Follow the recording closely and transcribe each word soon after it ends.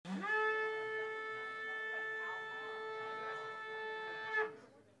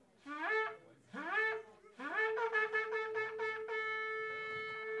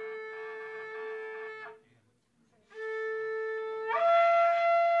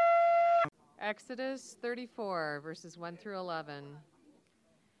Exodus 34, verses 1 through 11.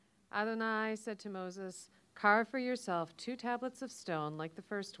 Adonai said to Moses, "Carve for yourself 2 tablets of stone like the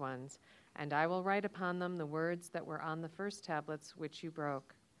first ones, and I will write upon them the words that were on the first tablets which you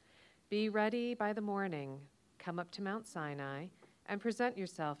broke. Be ready by the morning, come up to Mount Sinai, and present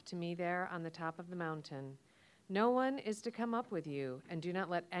yourself to me there on the top of the mountain. No one is to come up with you, and do not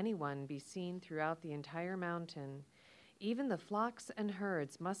let anyone be seen throughout the entire mountain. Even the flocks and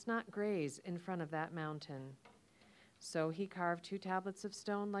herds must not graze in front of that mountain." So he carved 2 tablets of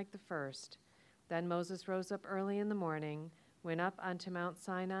stone like the first. Then Moses rose up early in the morning, went up onto Mount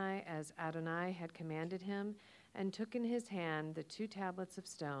Sinai as Adonai had commanded him, and took in his hand the 2 tablets of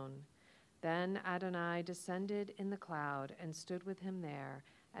stone. Then Adonai descended in the cloud and stood with him there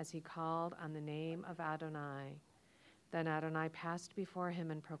as he called on the name of Adonai. Then Adonai passed before him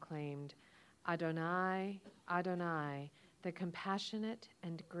and proclaimed, "Adonai, Adonai, the compassionate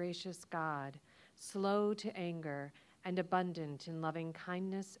and gracious God, slow to anger and abundant in loving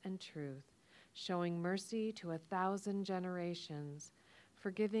kindness and truth, showing mercy to 1,000 generations,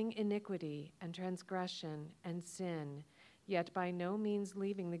 forgiving iniquity and transgression and sin, yet by no means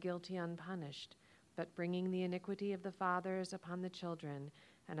leaving the guilty unpunished, but bringing the iniquity of the fathers upon the children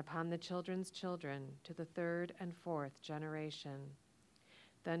and upon the children's children to the 3rd and 4th generation."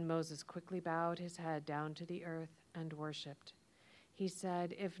 Then Moses quickly bowed his head down to the earth and worshipped. He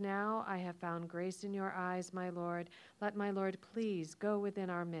said, "If now I have found grace in your eyes, my Lord, let my Lord please go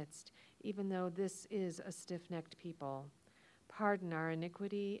within our midst, even though this is a stiff-necked people. Pardon our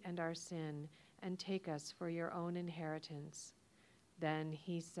iniquity and our sin, and take us for your own inheritance." Then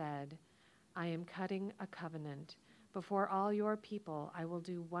he said, "I am cutting a covenant. Before all your people I will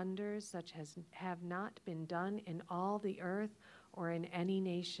do wonders such as have not been done in all the earth or in any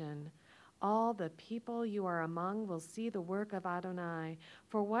nation. All the people you are among will see the work of Adonai,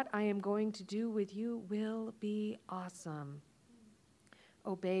 for what I am going to do with you will be awesome.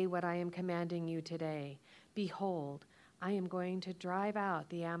 Obey what I am commanding you today. Behold, I am going to drive out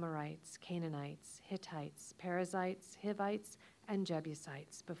the Amorites, Canaanites, Hittites, Perizzites, Hivites, and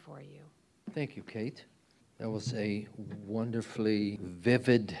Jebusites before you." Thank you, Kate. That was a wonderfully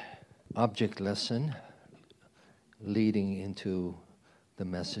vivid object lesson leading into the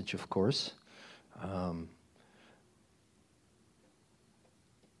message, of course.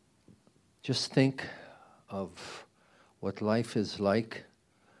 Just think of what life is like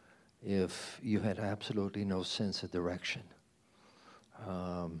if you had absolutely no sense of direction.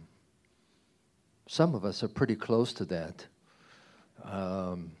 Some of us are pretty close to that,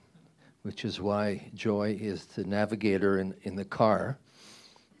 which is why Joy is the navigator in the car,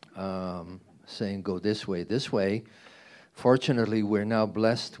 saying, "Go this way, this way." Fortunately, we're now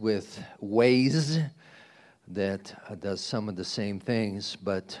blessed with Waze that does some of the same things,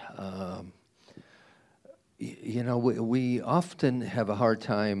 but we often have a hard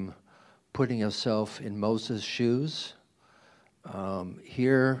time putting ourselves in Moses' shoes.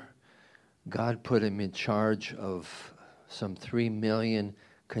 Here, God put him in charge of some 3 million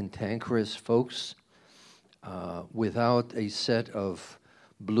cantankerous folks without a set of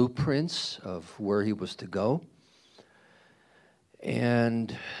blueprints of where he was to go.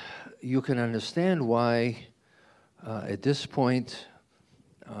 And you can understand why at this point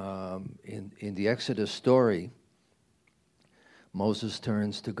in the Exodus story, Moses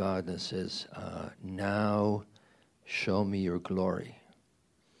turns to God and says, "Now show me your glory."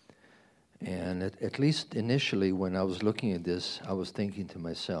 And at least initially when I was looking at this, I was thinking to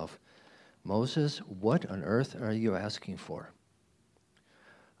myself, "Moses, what on earth are you asking for?"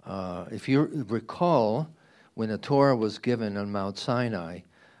 If you recall, when the Torah was given on Mount Sinai,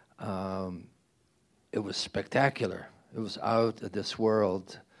 it was spectacular. It was out of this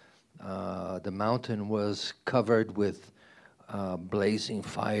world. The mountain was covered with blazing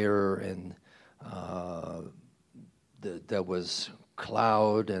fire, and there was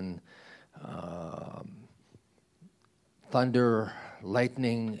cloud and thunder,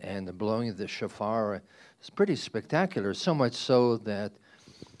 lightning, and the blowing of the shofar. It's pretty spectacular, so much so that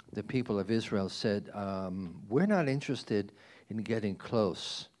the people of Israel said, "We're not interested in getting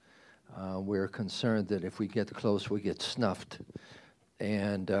close. We're concerned that if we get close, we get snuffed."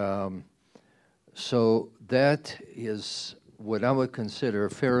 And so that is what I would consider a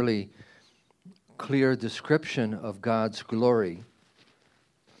fairly clear description of God's glory.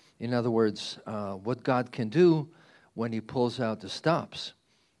 In other words, what God can do when he pulls out the stops.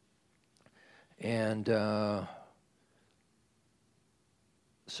 And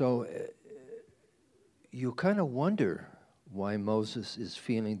so you kind of wonder why Moses is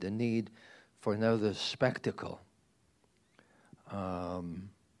feeling the need for another spectacle.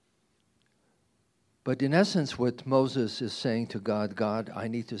 But in essence, what Moses is saying to God, God, I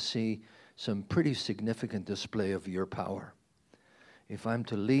need to see some pretty significant display of your power. If I'm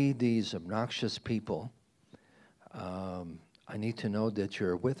to lead these obnoxious people, I need to know that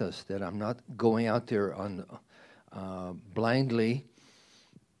you're with us, that I'm not going out there on blindly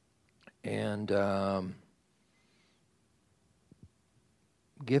and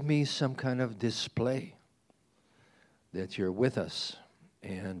give me some kind of display that you're with us.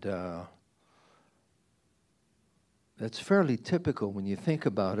 And that's fairly typical when you think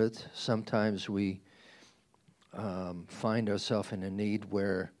about it. Sometimes we find ourselves in a need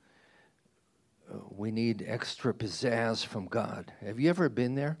where we need extra pizzazz from God. Have you ever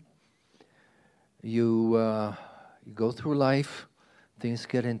been there? You go through life, things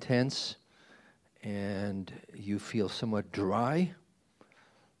get intense, and you feel somewhat dry,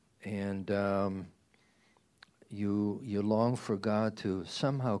 and you long for God to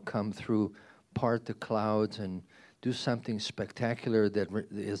somehow come through, part the clouds, and do something spectacular that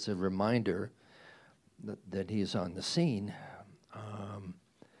is a reminder that He is on the scene.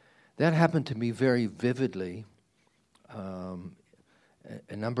 That happened to me very vividly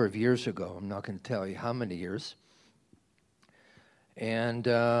a number of years ago. I'm not going to tell you how many years. And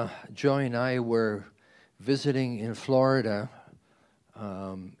Joey and I were visiting in Florida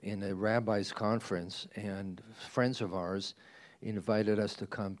in a rabbi's conference, and friends of ours invited us to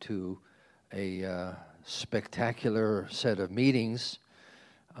come to a spectacular set of meetings.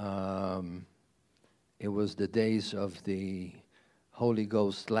 It was the days of the Holy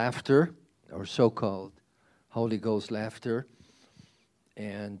Ghost laughter, or so-called Holy Ghost laughter.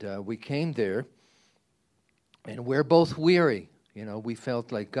 And we came there, and we're both weary. You know, we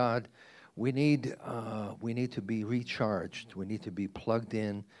felt like, God, we need to be recharged. We need to be plugged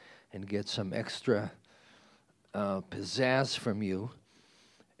in and get some extra pizzazz from you.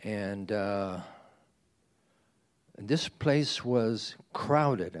 And this place was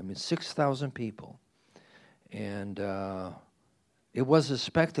crowded. I mean, 6,000 people. And it was a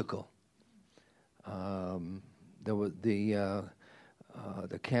spectacle. There were the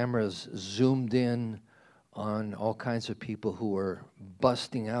cameras zoomed in on all kinds of people who were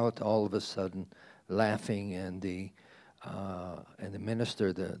busting out all of a sudden, laughing, and the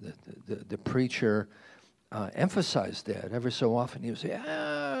minister, the preacher, emphasized that every so often. He would say,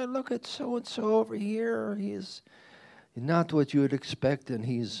 look at so and so over here. He's not what you would expect, and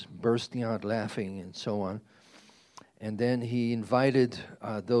he's bursting out laughing and so on. And then he invited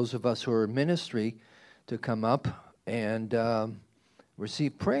those of us who are in ministry to come up and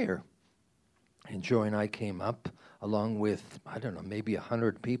receive prayer. And Joy and I came up along with, I don't know, maybe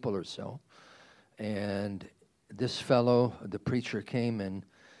 100 people or so. And this fellow, the preacher, came and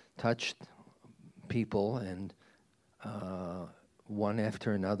touched people, and one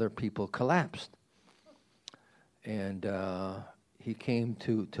after another, people collapsed. And he came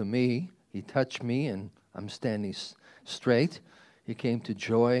to me, he touched me, and I'm standing straight. He came to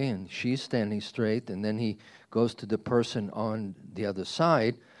Joy, and she's standing straight, and then he goes to the person on the other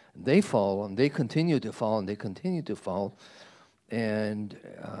side. They fall, and they continue to fall, and they continue to fall. And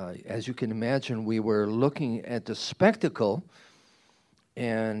as you can imagine, we were looking at the spectacle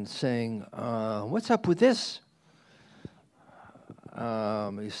and saying, what's up with this?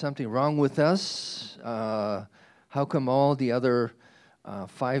 Is something wrong with us? How come all the other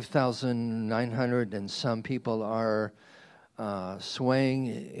 5,900 and some people are swaying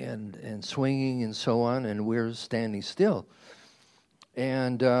and swinging and so on, and we're standing still?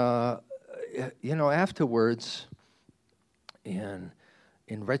 And, afterwards, in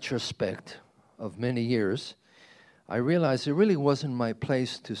retrospect of many years, I realized it really wasn't my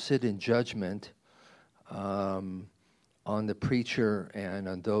place to sit in judgment on the preacher and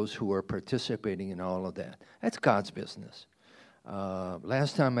on those who were participating in all of that. That's God's business.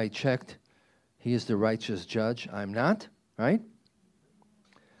 Last time I checked, He is the righteous judge. I'm not, right?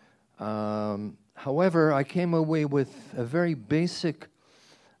 However, I came away with a very basic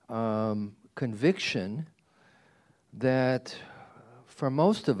conviction that for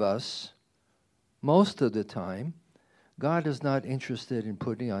most of us, most of the time, God is not interested in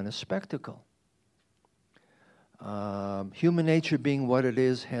putting on a spectacle. Human nature being what it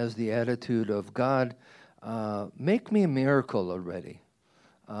is has the attitude of, God, make me a miracle already.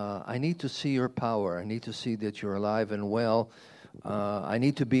 I need to see your power. I need to see that you're alive and well. I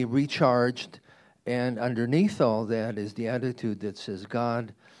need to be recharged. And underneath all that is the attitude that says,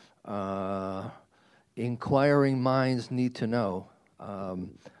 God, inquiring minds need to know.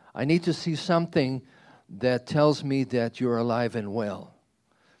 I need to see something that tells me that you're alive and well.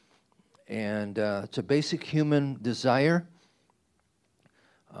 And it's a basic human desire.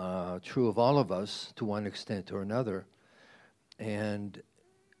 true of all of us to one extent or another. And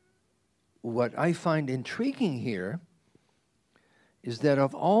what I find intriguing here is that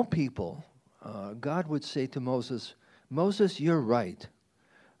of all people, God would say to Moses, Moses, you're right.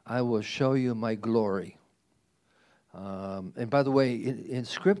 I will show you my glory. And by the way, in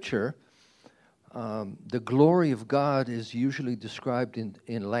Scripture, the glory of God is usually described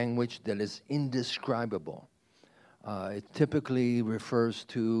in language that is indescribable. It typically refers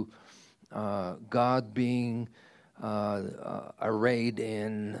to God being arrayed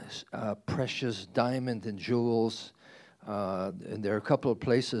in precious diamond and jewels. And there are a couple of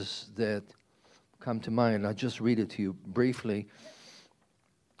places that come to mind. I'll just read it to you briefly.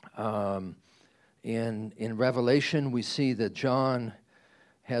 In Revelation, we see that John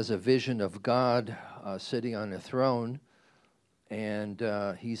has a vision of God sitting on a throne,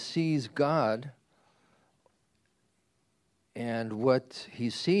 and he sees God, and what he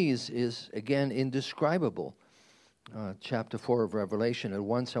sees is, again, indescribable. Chapter 4 of Revelation, at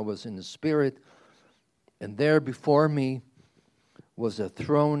once I was in the Spirit, and there before me was a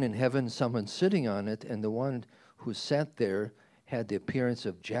throne in heaven, someone sitting on it, and the one who sat there had the appearance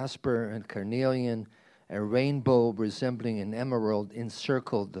of jasper and carnelian. A rainbow resembling an emerald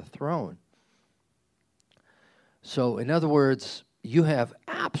encircled the throne. So, in other words, you have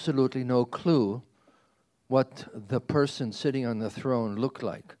absolutely no clue what the person sitting on the throne looked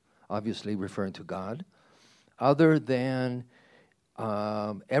like, obviously referring to God, other than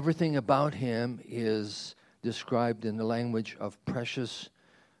everything about him is described in the language of precious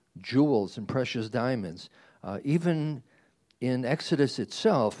jewels and precious diamonds. Even in Exodus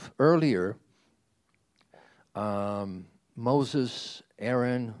itself, earlier, Moses,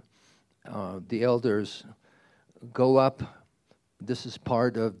 Aaron, the elders go up. This is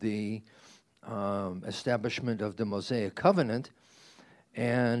part of the establishment of the Mosaic covenant,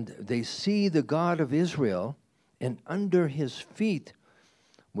 and they see the God of Israel, and under his feet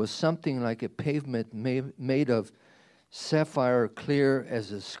was something like a pavement made of sapphire, clear as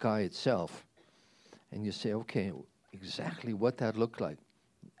the sky itself. And you say, okay, exactly what that looked like.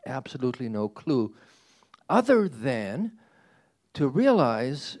 Absolutely no clue, other than to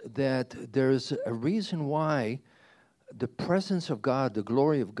realize that there's a reason why the presence of God, the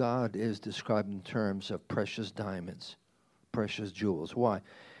glory of God, is described in terms of precious diamonds, precious jewels. Why?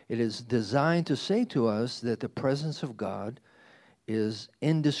 It is designed to say to us that the presence of God is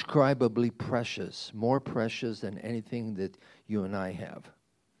indescribably precious, more precious than anything that you and I have.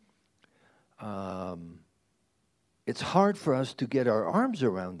 It's hard for us to get our arms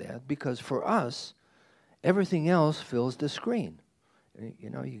around that because for us, everything else fills the screen. You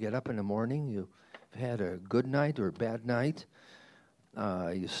know, you get up in the morning, you've had a good night or a bad night,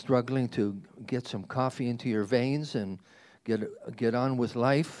 you're struggling to get some coffee into your veins and get on with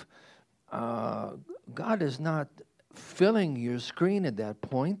life. God is not filling your screen at that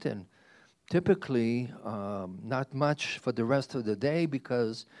point, and typically not much for the rest of the day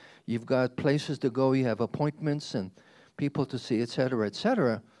because you've got places to go, you have appointments and people to see, etc.,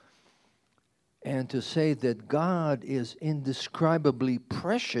 etc. And to say that God is indescribably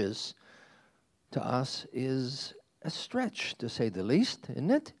precious to us is a stretch, to say the least, isn't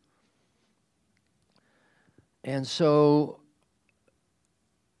it? And so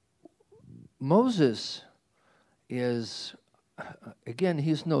Moses is, again,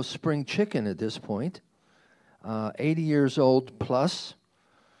 he's no spring chicken at this point, 80 years old plus,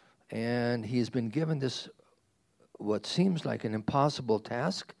 and he's been given this, what seems like an impossible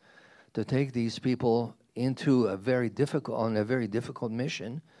task, to take these people into a very difficult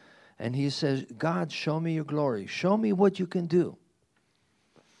mission. And he says, God, show me your glory. Show me what you can do.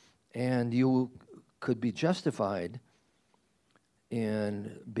 And you could be justified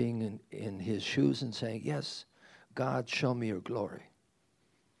in being in his shoes and saying, yes, God, show me your glory.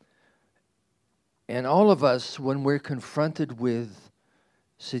 And all of us, when we're confronted with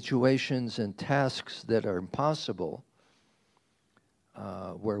situations and tasks that are impossible,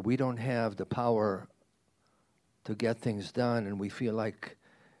 where we don't have the power to get things done and we feel like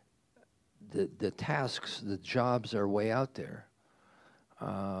the tasks, the jobs are way out there,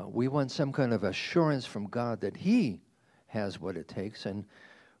 we want some kind of assurance from God that he has what it takes, and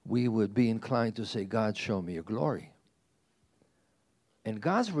we would be inclined to say, God, show me your glory. And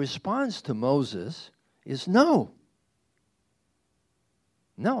God's response to Moses is no.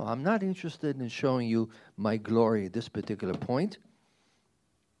 No, I'm not interested in showing you my glory at this particular point.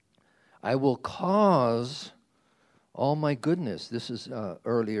 I will cause all my goodness. This is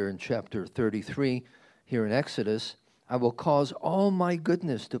earlier in chapter 33 here in Exodus. I will cause all my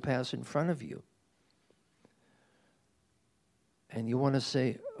goodness to pass in front of you. And you want to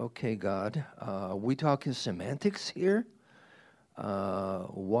say, okay, God, we talking semantics here?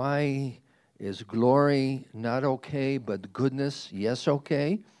 Why is glory not okay, but goodness, yes,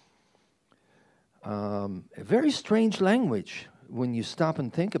 okay? A very strange language when you stop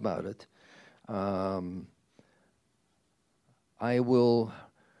and think about it. I will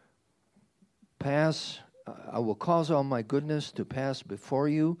cause all my goodness to pass before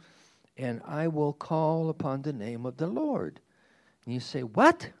you, and I will call upon the name of the Lord. And you say,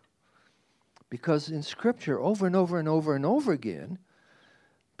 what? Because in Scripture, over and over and over and over again,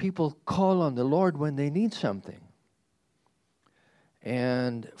 people call on the Lord when they need something.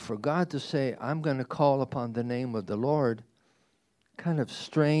 And for God to say, I'm going to call upon the name of the Lord, kind of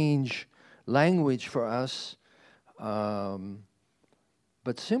strange language for us. But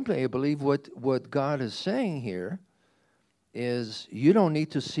simply, I believe what God is saying here is, you don't need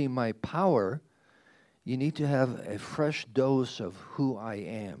to see my power. You need to have a fresh dose of who I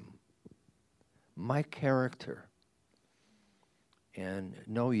am, my character. And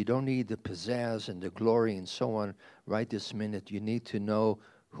no, you don't need the pizzazz and the glory and so on right this minute. You need to know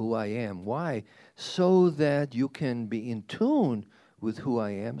who I am. Why? So that you can be in tune with who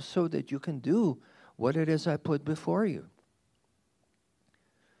I am, so that you can do what it is I put before you.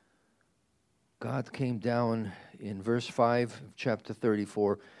 God came down in verse 5 of chapter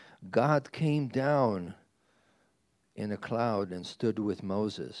 34. God came down in a cloud and stood with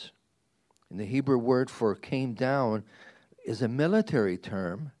Moses. And the Hebrew word for came down is a military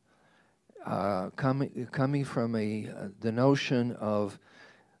term coming from the notion of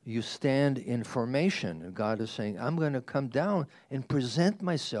you stand in formation. And God is saying, I'm going to come down and present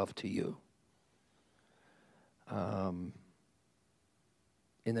myself to you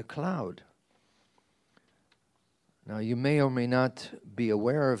in a cloud. Now, you may or may not be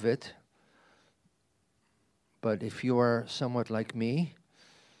aware of it, but if you are somewhat like me,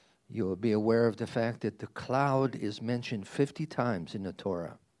 you will be aware of the fact that the cloud is mentioned 50 times in the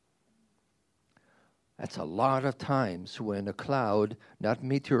Torah. That's a lot of times when a cloud, not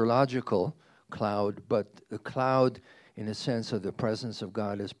meteorological cloud, but a cloud in the sense of the presence of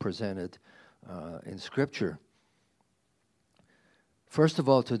God is presented in Scripture. First of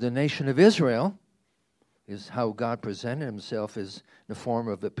all, to the nation of Israel, is how God presented himself is in the form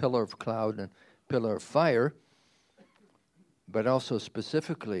of a pillar of cloud and pillar of fire, but also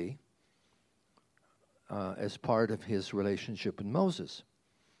specifically as part of his relationship with Moses.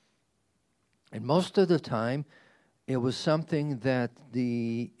 And most of the time, it was something that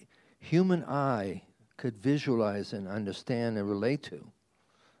the human eye could visualize and understand and relate to.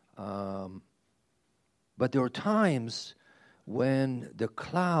 But there were times when the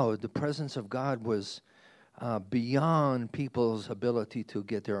cloud, the presence of God, was beyond people's ability to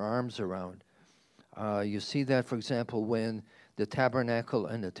get their arms around. You see that, for example, when the tabernacle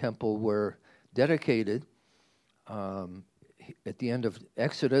and the temple were dedicated at the end of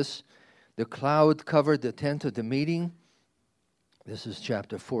Exodus. The cloud covered the tent of the meeting. This is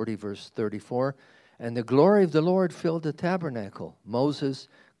chapter 40, verse 34. And the glory of the Lord filled the tabernacle. Moses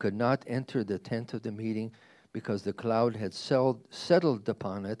could not enter the tent of the meeting because the cloud had settled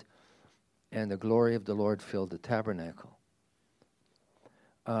upon it, and the glory of the Lord filled the tabernacle.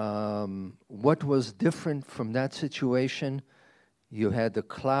 What was different from that situation? You had the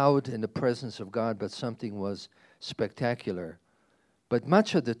cloud in the presence of God, but something was spectacular. But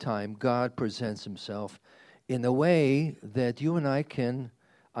much of the time, God presents himself in a way that you and I can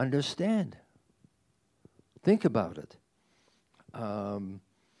understand. Think about it.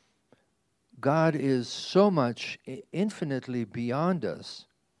 God is so much infinitely beyond us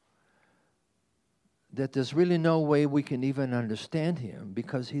that there's really no way we can even understand him,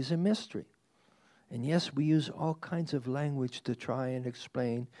 because he's a mystery. And yes, we use all kinds of language to try and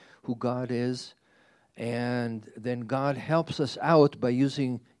explain who God is. And then God helps us out by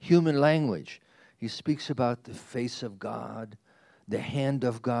using human language. He speaks about the face of God, the hand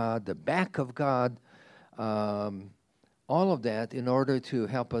of God, the back of God, all of that in order to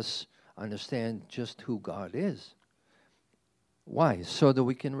help us understand just who God is. Why? So that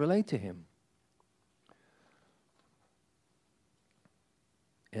we can relate to him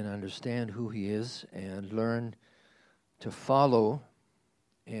and understand who he is and learn to follow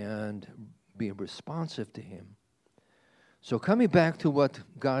and be responsive to him. So coming back to what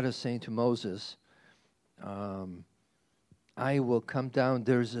God is saying to Moses, I will come down.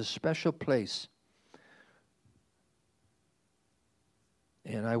 There's a special place,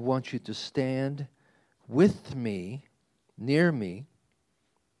 and I want you to stand with me, near me,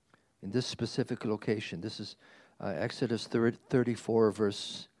 in this specific location. This is Exodus 34,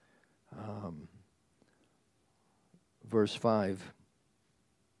 verse verse 5.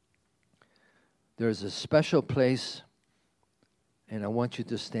 There's a special place, and I want you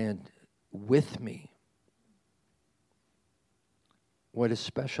to stand with me. What is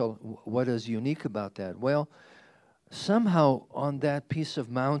special, what is unique about that? Well, somehow on that piece of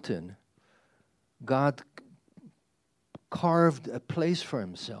mountain, God carved a place for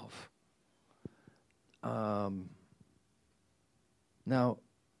himself. Now,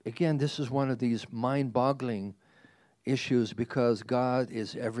 again, this is one of these mind-boggling issues because God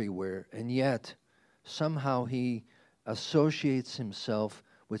is everywhere, and yet somehow he associates himself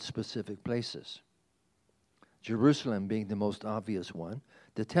with specific places. Jerusalem being the most obvious one.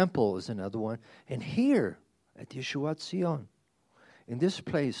 The temple is another one. And here at Yeshuat Zion, in this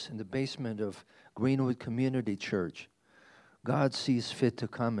place, in the basement of Greenwood Community Church, God sees fit to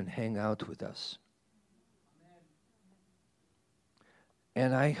come and hang out with us.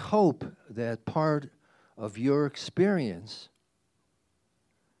 And I hope that part of your experience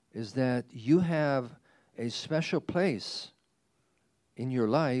is that you have a special place in your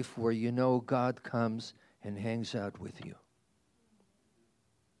life where you know God comes and hangs out with you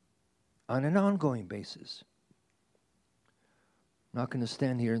on an ongoing basis. I'm not going to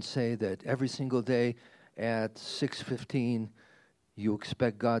stand here and say that every single day at 6:15 you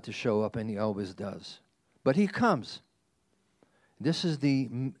expect God to show up, and he always does. But he comes. This is the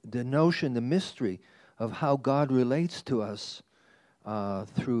notion, the mystery of how God relates to us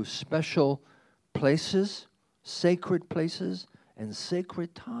through special places, sacred places, and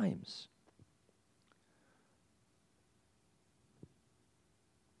sacred times.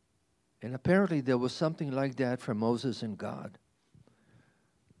 And apparently there was something like that for Moses and God.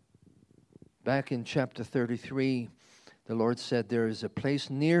 Back in chapter 33, the Lord said, there is a place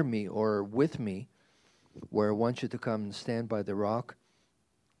near me or with me where I want you to come and stand by the rock.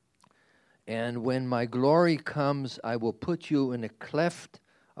 And when my glory comes, I will put you in a cleft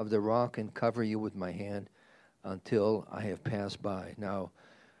of the rock and cover you with my hand until I have passed by. Now,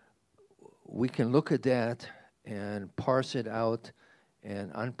 we can look at that and parse it out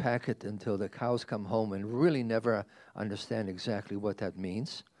and unpack it until the cows come home and really never understand exactly what that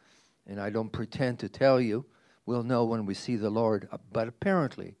means. And I don't pretend to tell you. We'll know when we see the Lord. But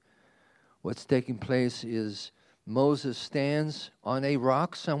apparently, what's taking place is Moses stands on a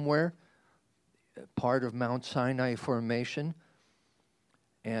rock somewhere, part of Mount Sinai formation,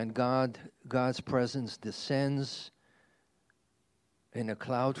 and God's presence descends in a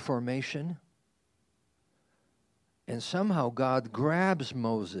cloud formation. And somehow God grabs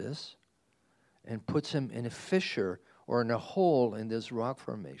Moses and puts him in a fissure or in a hole in this rock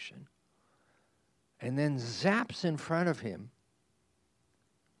formation, and then zaps in front of him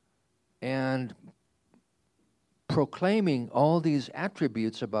and proclaiming all these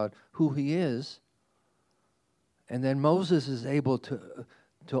attributes about who he is. And then Moses is able to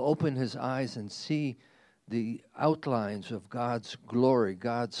open his eyes and see the outlines of God's glory,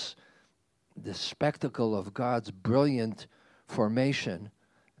 the spectacle of God's brilliant formation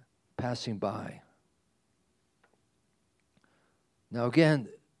passing by. Now again,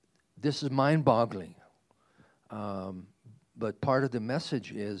 this is mind-boggling. But part of the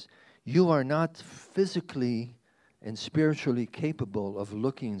message is you are not physically and spiritually capable of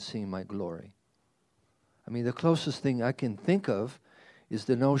looking and seeing my glory. I mean, the closest thing I can think of is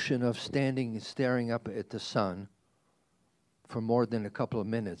the notion of standing and staring up at the sun for more than a couple of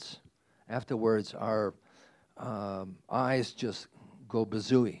minutes. Afterwards, our eyes just go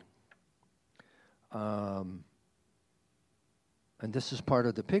bazooey. And this is part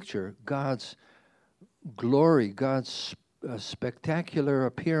of the picture. God's glory, God's spectacular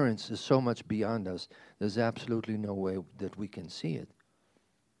appearance is so much beyond us. There's absolutely no way that we can see it.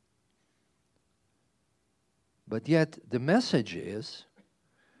 But yet, the message is,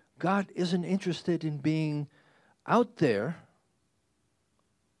 God isn't interested in being out there,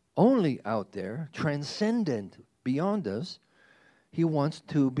 only out there, transcendent beyond us. He wants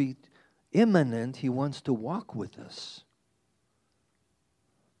to be immanent. He wants to walk with us.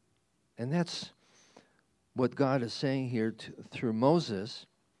 And that's what God is saying here through Moses.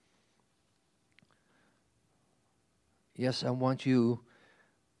 Yes, I want you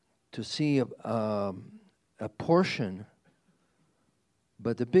to see a portion,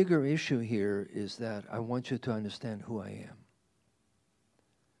 but the bigger issue here is that I want you to understand who I am.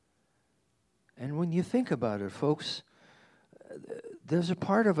 And when you think about it, folks, there's a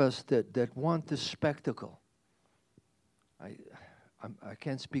part of us that want this spectacle. I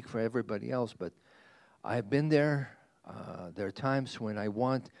can't speak for everybody else, but I've been there. There are times when I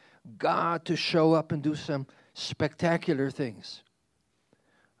want God to show up and do some spectacular things,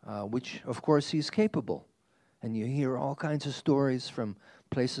 which, of course, He's capable. And you hear all kinds of stories from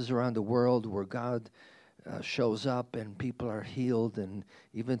places around the world where God shows up and people are healed, and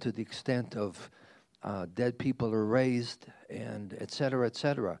even to the extent of dead people are raised, and et cetera, et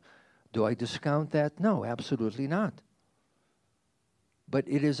cetera. Do I discount that? No, absolutely not. But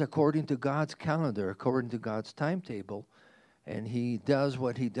it is according to God's calendar, according to God's timetable, and He does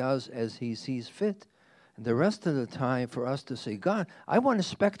what He does as He sees fit. And the rest of the time for us to say, God, I want a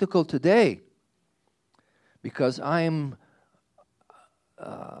spectacle today because I'm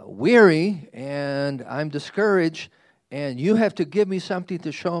weary and I'm discouraged, and you have to give me something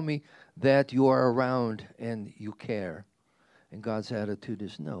to show me that you are around and you care. And God's attitude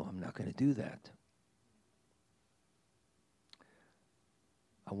is, no, I'm not going to do that.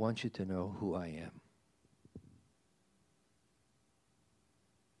 I want you to know who I am.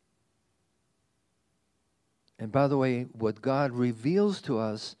 And by the way, what God reveals to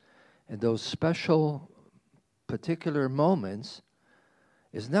us in those special, particular moments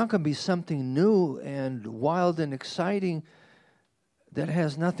is not going to be something new and wild and exciting that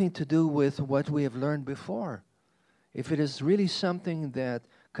has nothing to do with what we have learned before. If it is really something that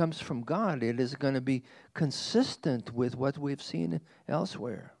comes from God, it is going to be consistent with what we've seen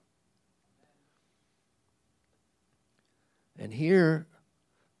elsewhere. And here,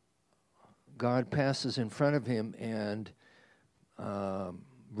 God passes in front of him and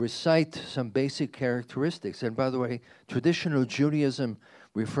recite some basic characteristics. And by the way, traditional Judaism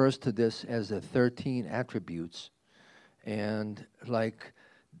refers to this as the 13 attributes. And like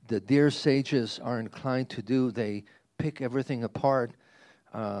the dear sages are inclined to do, they pick everything apart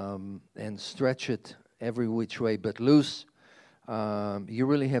and stretch it every which way but loose. You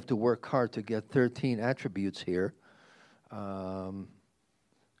really have to work hard to get 13 attributes here.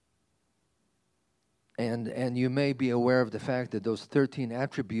 And you may be aware of the fact that those 13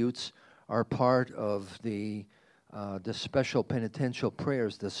 attributes are part of the special penitential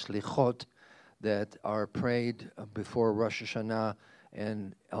prayers, the slichot, that are prayed before Rosh Hashanah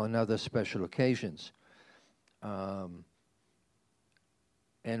and on other special occasions.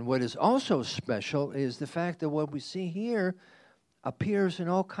 And what is also special is the fact that what we see here appears in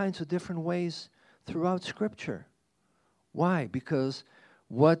all kinds of different ways throughout Scripture. Why? Because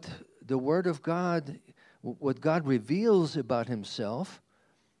what the Word of God, what God reveals about Himself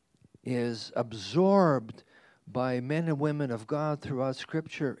is absorbed by men and women of God throughout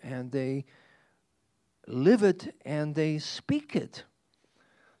Scripture, and they live it and they speak it.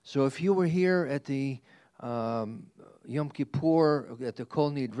 So if you were here at the Yom Kippur, at the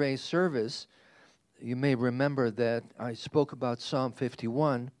Kol Nidrei service, you may remember that I spoke about Psalm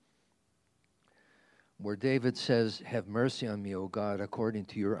 51, where David says, "Have mercy on me, O God, according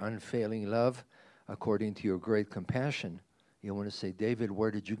to your unfailing love, according to your great compassion." You want to say, David,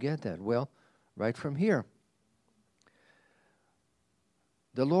 where did you get that? Well, right from here.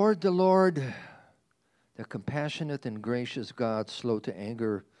 The Lord, the compassionate and gracious God, slow to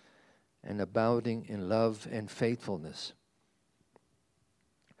anger and abounding in love and faithfulness.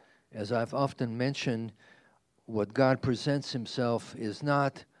 As I've often mentioned, what God presents Himself is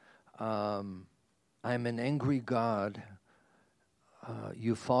not, I'm an angry God,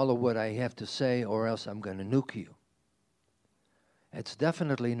 you follow what I have to say or else I'm going to nuke you. It's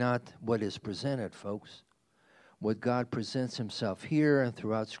definitely not what is presented, folks. What God presents Himself here and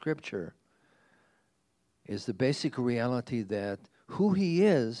throughout Scripture is the basic reality that who He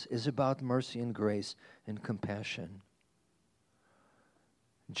is about mercy and grace and compassion.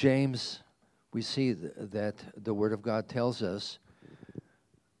 James, we see that the Word of God tells us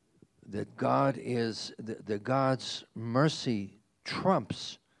that God is, that God's mercy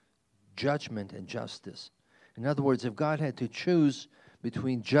trumps judgment and justice. In other words, if God had to choose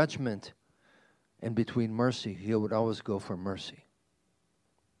between judgment and between mercy, He would always go for mercy.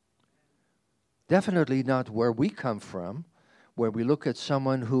 Definitely not where we come from, where we look at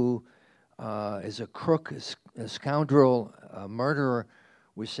someone who is a crook, a scoundrel, a murderer,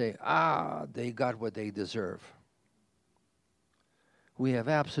 we say, they got what they deserve. We have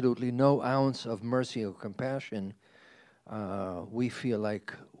absolutely no ounce of mercy or compassion. We feel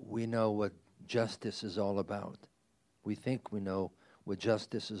like we know what justice is all about. We think we know what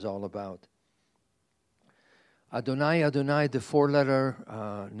justice is all about. Adonai, Adonai, the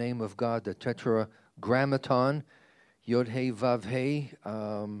four-letter name of God, the tetragrammaton, Yod-Heh, Vav-Heh,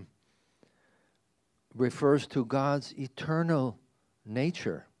 refers to God's eternal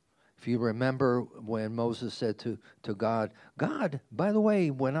nature. If you remember when Moses said to God, God, by the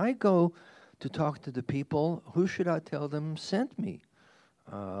way, when I go to talk to the people, who should I tell them sent me?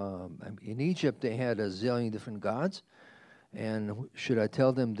 In Egypt, they had a zillion different gods. And should I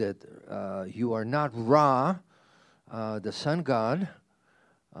tell them that you are not Ra, the sun god,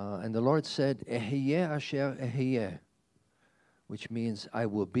 and the Lord said, Ehyeh asher ehyeh, which means I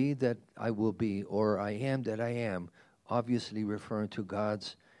will be that I will be, or I am that I am, obviously referring to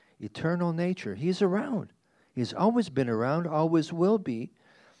God's eternal nature. He's around. He's always been around, always will be,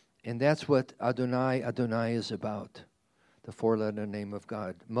 and that's what Adonai is about, the four-letter name of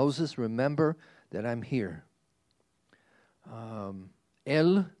God. Moses, remember that I'm here.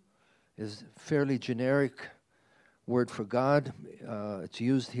 El is a fairly generic word for God. It's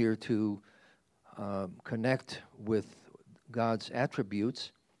used here to connect with God's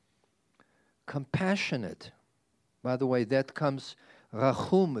attributes. Compassionate. By the way, that comes,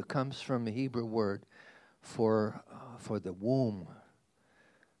 rachum, it comes from a Hebrew word for the womb.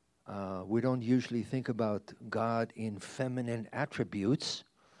 We don't usually think about God in feminine attributes,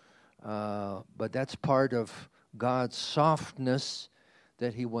 but that's part of God's softness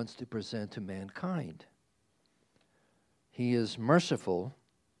that he wants to present to mankind. He is merciful,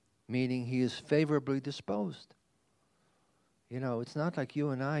 meaning he is favorably disposed. You know, it's not like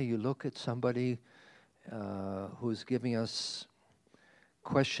you and I, you look at somebody who's giving us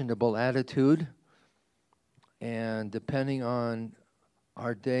questionable attitude, and depending on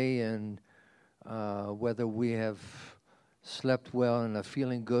our day and whether we have slept well and are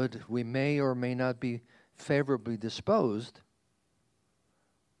feeling good, we may or may not be favorably disposed.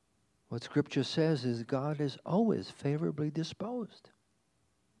 What Scripture says is God is always favorably disposed.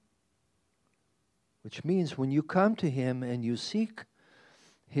 Which means when you come to him and you seek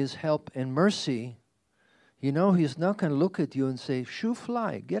his help and mercy, you know he's not going to look at you and say, shoo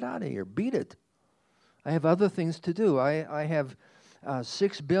fly, get out of here, beat it. I have other things to do. I have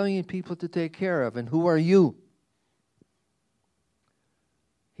 6 billion people to take care of, and who are you?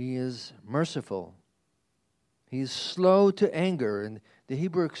 He is merciful. He's slow to anger, and the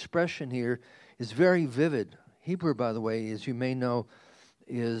Hebrew expression here is very vivid. Hebrew, by the way, as you may know,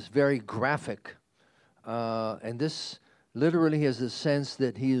 is very graphic. And this literally has the sense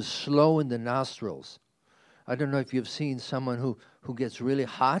that he is slow in the nostrils. I don't know if you've seen someone who gets really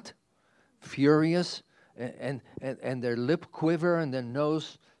hot, furious, and their lip quiver and their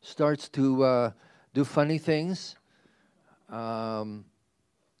nose starts to do funny things.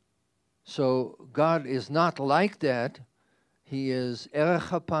 So God is not like that. He is erech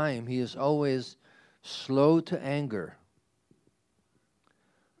hapayim. He is always slow to anger.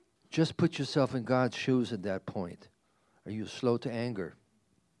 Just put yourself in God's shoes at that point. Are you slow to anger?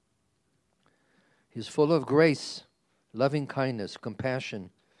 He's full of grace, loving kindness,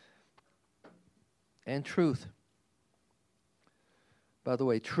 compassion, and truth. By the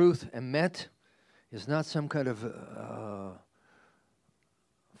way, truth, emet, is not some kind of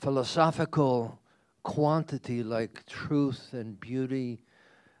philosophical quantity like truth and beauty.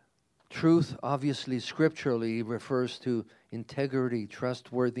 Truth, obviously, scripturally, refers to integrity,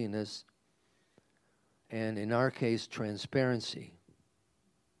 trustworthiness, and in our case, transparency.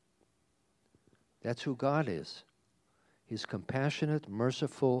 That's who God is. He's compassionate,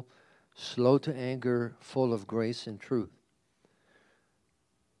 merciful, slow to anger, full of grace and truth.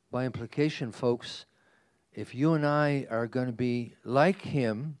 By implication, folks, if you and I are going to be like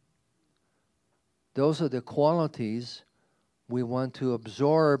him, those are the qualities we want to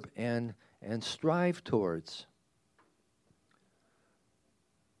absorb and strive towards.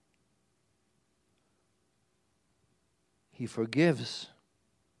 He forgives.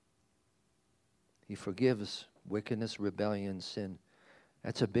 He forgives wickedness, rebellion, sin.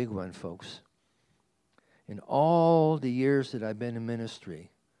 That's a big one, folks. In all the years that I've been in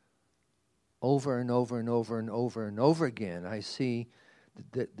ministry, over and over and over and over and over again, I see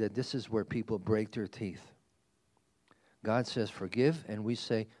that this is where people break their teeth. God says forgive, and we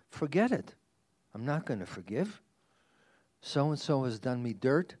say, forget it. I'm not going to forgive. So-and-so has done me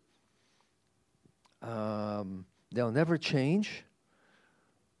dirt. They'll never change.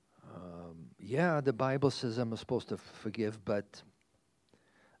 Yeah, the Bible says I'm supposed to forgive, but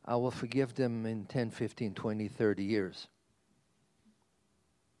I will forgive them in 10, 15, 20, 30 years.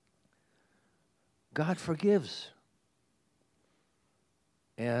 God forgives.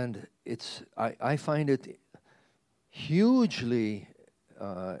 And I find it hugely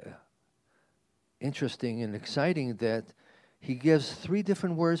interesting and exciting that he gives 3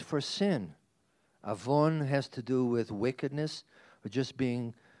 different words for sin. Avon has to do with wickedness, or just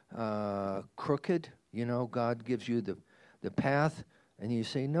being crooked. You know, God gives you the path, and you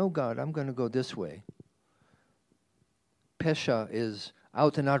say, no, God, I'm going to go this way. Pesha is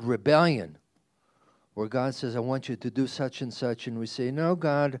out and out rebellion, where God says, I want you to do such and such, and we say, no,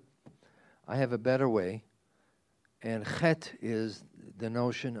 God, I have a better way. And chet is the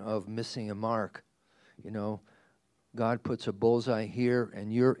notion of missing a mark. You know, God puts a bullseye here,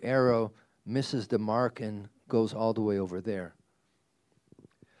 and your arrow misses the mark and goes all the way over there.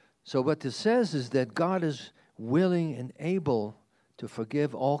 So what this says is that God is willing and able to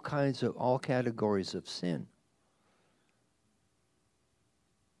forgive all categories of sin.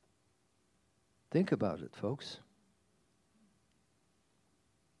 Think about it, folks.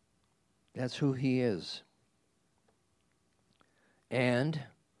 That's who He is. And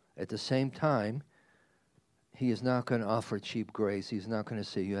at the same time, He is not going to offer cheap grace. He's not going to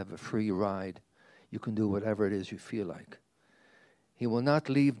say you have a free ride. You can do whatever it is you feel like. He will not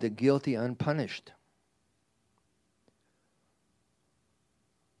leave the guilty unpunished.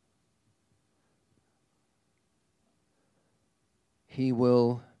 He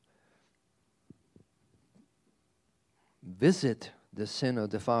will visit the sin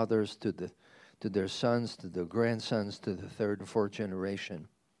of the fathers to their sons, to their grandsons, to the third and fourth generation.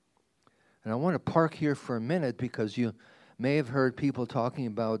 And I want to park here for a minute because you may have heard people talking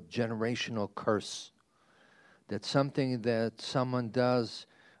about generational curse. That something that someone does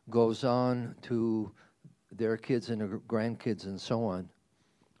goes on to their kids and their grandkids and so on.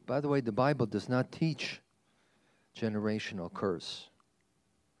 By the way, the Bible does not teach generational curse.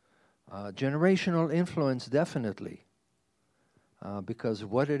 Generational influence, definitely. Because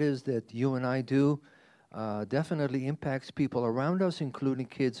what it is that you and I do definitely impacts people around us, including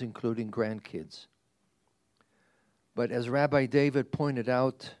kids, including grandkids. But as Rabbi David pointed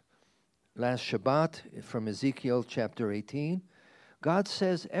out last Shabbat from Ezekiel chapter 18, God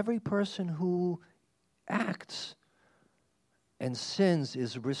says every person who acts and sins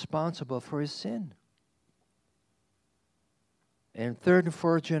is responsible for his sin. And third and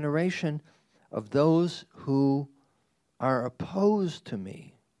fourth generation of those who are opposed to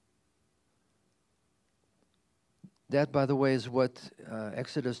me. That, by the way, is what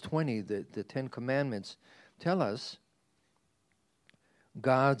Exodus 20, the Ten Commandments, tell us.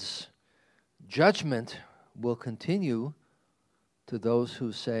 God's judgment will continue to those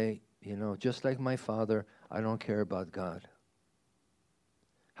who say, just like my father, I don't care about God.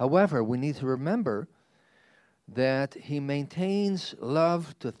 However, we need to remember that He maintains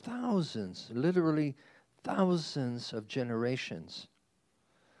love to thousands, literally thousands of generations.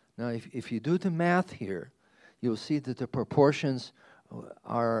 Now, if you do the math here, you'll see that the proportions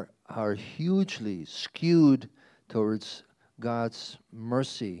are hugely skewed towards God's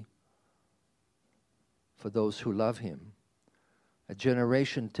mercy for those who love Him. A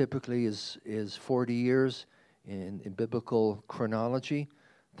generation typically is 40 years in biblical chronology.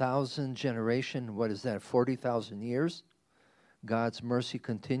 1,000 generation, what is that, 40,000 years? God's mercy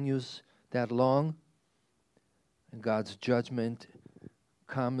continues that long. And God's judgment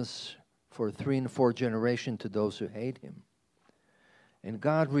comes for 3 and 4 generation to those who hate Him. And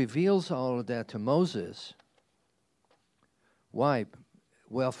God reveals all of that to Moses. Why?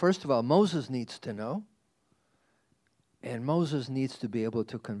 Well, first of all, Moses needs to know. And Moses needs to be able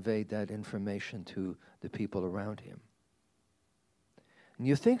to convey that information to the people around him. And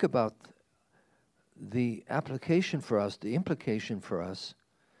you think about the application for us, the implication for us,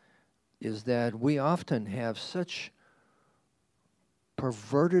 is that we often have such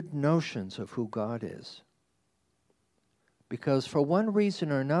perverted notions of who God is. Because for one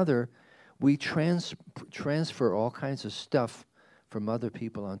reason or another, we transfer all kinds of stuff from other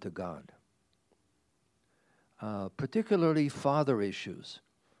people onto God. Particularly father issues.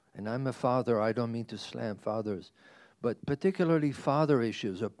 And I'm a father, I don't mean to slam fathers, but particularly father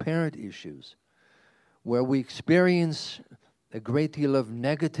issues or parent issues, where we experience a great deal of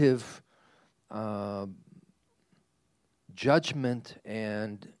negative judgment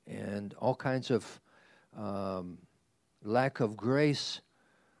and all kinds of lack of grace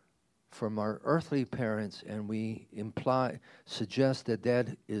from our earthly parents, and we suggest that that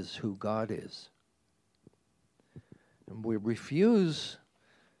is who God is. And we refuse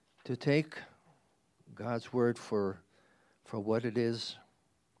to take God's word for what it is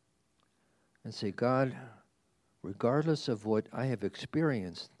and say, God, regardless of what I have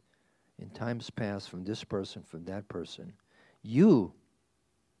experienced in times past from this person, from that person, you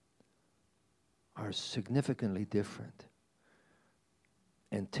are significantly different.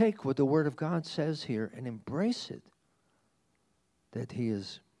 And take what the Word of God says here and embrace it. That He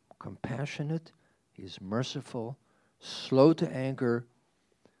is compassionate, He is merciful, slow to anger,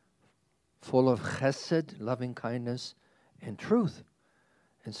 full of chesed, loving kindness, and truth.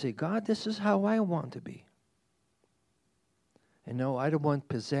 And say, God, this is how I want to be. And no, I don't want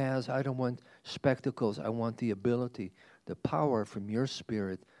pizzazz, I don't want spectacles, I want the ability, the power from your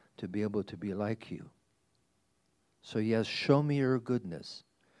Spirit to be able to be like you. So yes, show me your goodness.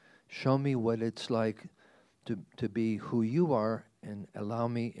 Show me what it's like to be who you are and allow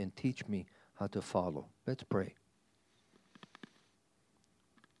me and teach me how to follow. Let's pray.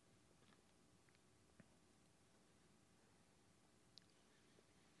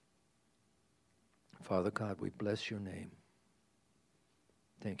 Father God, we bless your name.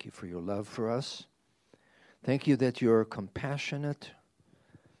 Thank you for your love for us. Thank you that you're compassionate,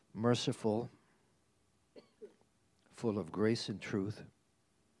 merciful, full of grace and truth.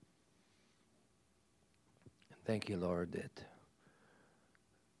 Thank you, Lord, that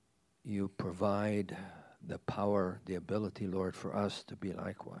you provide the power, the ability, Lord, for us to be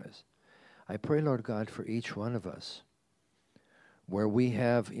likewise. I pray, Lord God, for each one of us, where we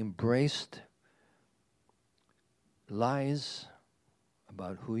have embraced lies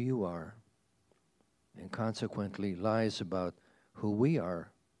about who you are, and consequently lies about who we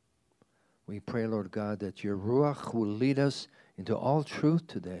are. We pray, Lord God, that your Ruach will lead us into all truth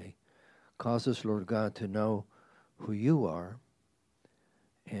today. Cause us, Lord God, to know who you are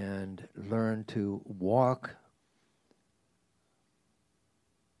and learn to walk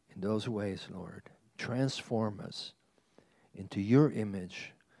in those ways, Lord. Transform us into your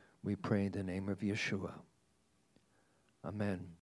image. We pray in the name of Yeshua. Amen.